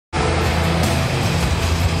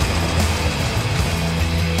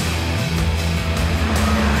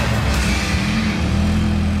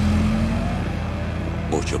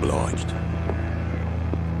obliged.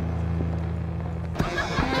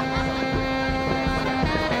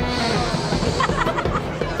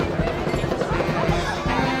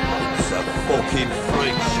 It's a fucking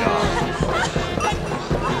freak show.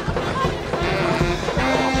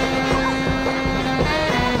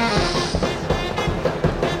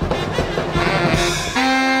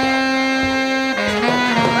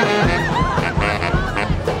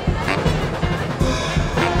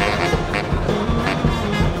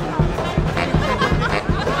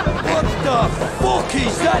 What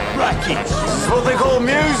is that racket? It's what they call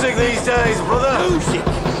music these days, brother. Music?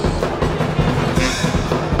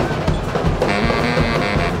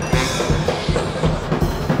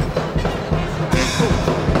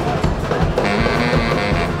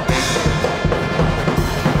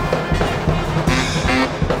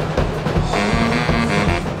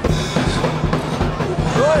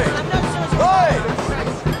 Hey! Hey!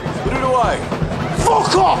 Put it away.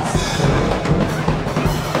 Fuck off!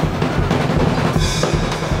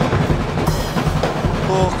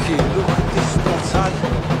 Okay, look at this, that's all.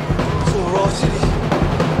 It's all right, isn't it?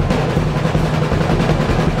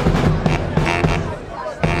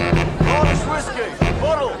 Irish whiskey,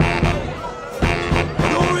 bottle.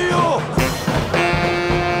 Hurry up!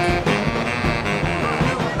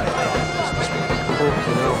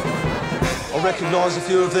 Fucking hell. I recognise a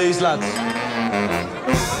few of these lads.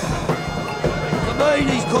 The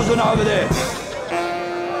Beanie's cousin over there.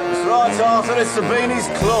 That's right, Arthur, it's the Beanie's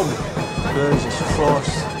Club. Jesus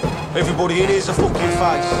Christ. Everybody in here's a fucking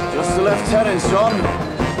face. Just the lieutenants, John.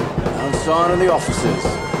 No sign of the officers.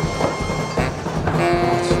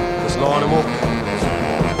 Let's line them up.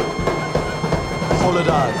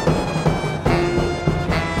 Holiday.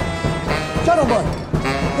 Gentlemen,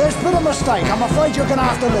 there's been a mistake. I'm afraid you're gonna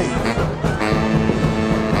have to leave.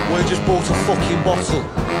 We just bought a fucking bottle.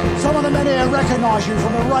 Some of the men here recognise you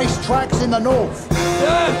from the racetracks in the north.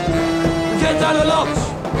 Yeah! Get down the locks!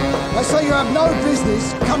 They say you have no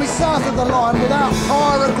business coming south of the line without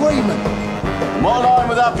prior agreement. What line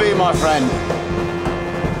would that be, my friend?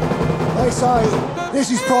 They say this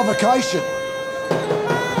is provocation.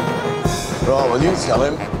 Right, well, you tell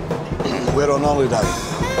him. We're on holiday.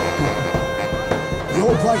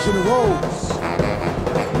 You're breaking the rules.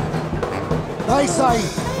 They say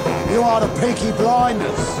you are the Peaky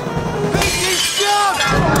Blinders. Peaky Scum!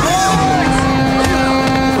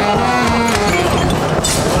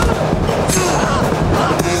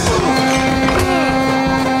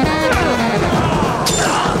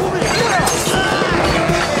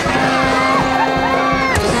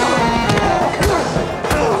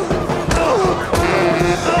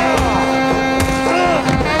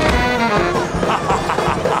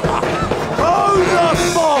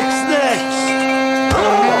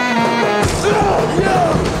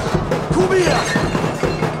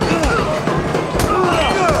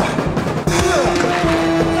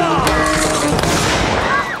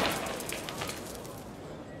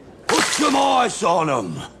 Some ice on them.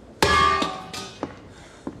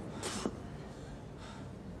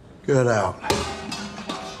 Get out.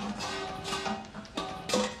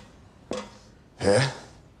 Yeah?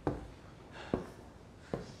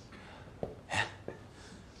 Yeah?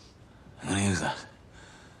 I'm gonna use that.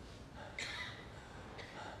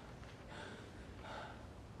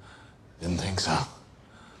 Didn't think so.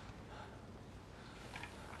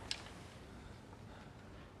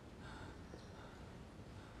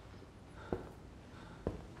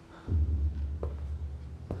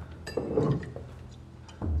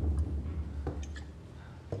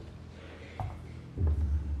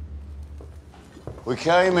 We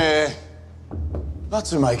came here not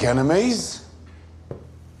to make enemies.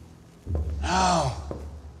 No.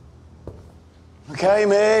 We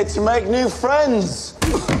came here to make new friends.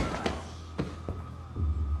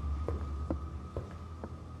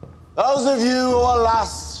 Those of you who are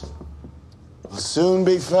last will soon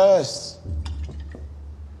be first.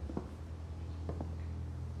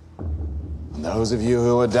 And those of you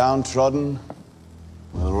who are downtrodden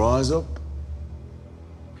will rise up.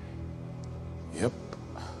 Yep.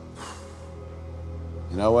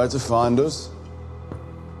 You know where to find us?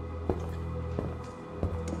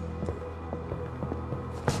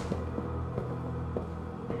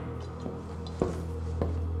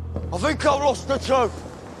 I think I've lost the truth.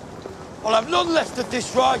 I'll have none left at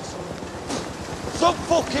this rate. Some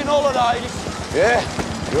fucking holidays. Yeah?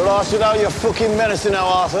 You're arching out your fucking medicine now,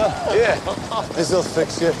 Arthur. Yeah. This'll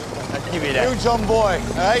fix you. Give me that. You, John boy,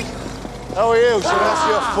 eh? How are you? So that's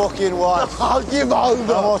your fucking wife. I'll give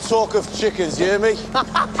over. No more talk of chickens, you hear me?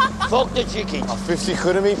 Fuck the chickens. I've 50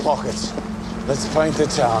 quid in me pockets. Let's paint the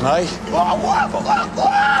town, eh? Whoa, whoa, whoa,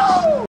 whoa.